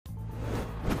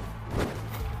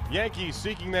Yankees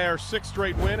seeking their sixth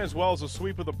straight win as well as a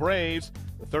sweep of the Braves.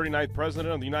 The 39th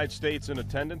president of the United States in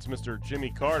attendance, Mr. Jimmy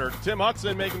Carter. Tim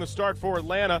Hudson making the start for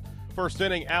Atlanta. First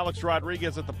inning, Alex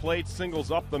Rodriguez at the plate,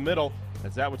 singles up the middle,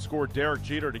 as that would score Derek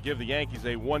Jeter to give the Yankees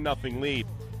a 1-0 lead.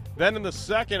 Then in the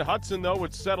second, Hudson, though,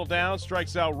 would settle down,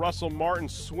 strikes out Russell Martin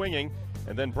swinging,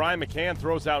 and then Brian McCann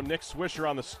throws out Nick Swisher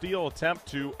on the steal attempt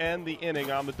to end the inning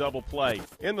on the double play.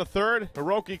 In the third,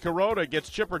 Hiroki Kuroda gets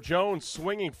Chipper Jones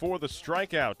swinging for the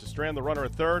strikeout to strand the runner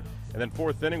at third, and then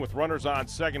fourth inning with runners on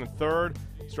second and third,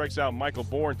 strikes out Michael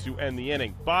Bourne to end the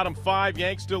inning. Bottom five,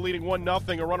 Yanks still leading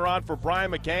 1-0, a runner on for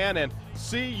Brian McCann, and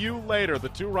see you later. The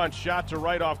two-run shot to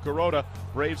right off Kuroda.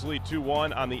 Braves lead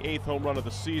 2-1 on the 8th home run of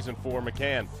the season for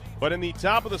McCann. But in the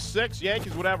top of the sixth,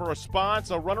 Yankees would have a response,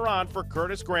 a runner on for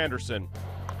Curtis Granderson.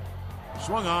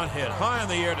 Swung on, hit high in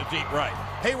the air to deep right.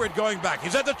 Hayward going back.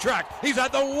 He's at the track. He's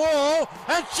at the wall,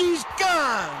 and she's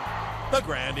gone. The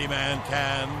Grandy man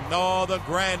can. No, the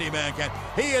Grandy man can.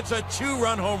 He hits a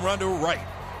two-run home run to right,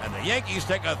 and the Yankees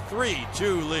take a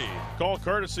 3-2 lead. Call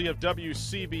courtesy of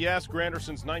WCBS,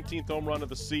 Granderson's 19th home run of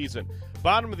the season.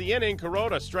 Bottom of the inning,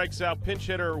 Kuroda strikes out pinch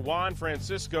hitter Juan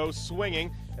Francisco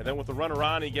swinging, and then with the runner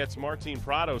on, he gets Martin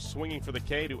Prado swinging for the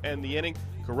K to end the inning.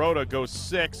 Kuroda goes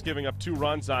 6, giving up 2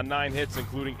 runs on 9 hits,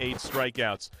 including 8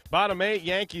 strikeouts. Bottom 8,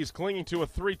 Yankees clinging to a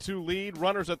 3-2 lead.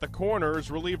 Runners at the corners,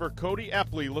 reliever Cody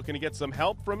Epley looking to get some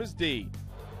help from his D.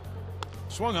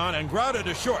 Swung on and grounded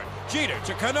to short. Jeter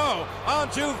to Cano,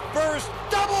 onto first,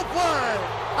 double play!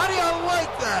 How do you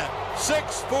like that?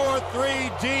 6-4-3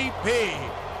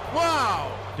 DP.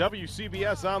 Wow!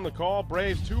 WCBS on the call.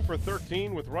 Braves 2 for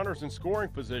 13 with runners in scoring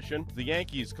position. The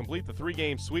Yankees complete the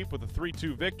 3-game sweep with a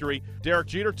 3-2 victory. Derek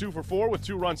Jeter 2 for 4 with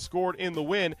 2 runs scored in the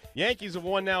win. Yankees have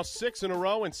won now 6 in a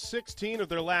row and 16 of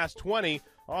their last 20,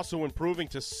 also improving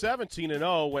to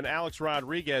 17-0 when Alex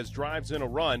Rodriguez drives in a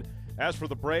run. As for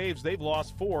the Braves, they've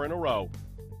lost 4 in a row.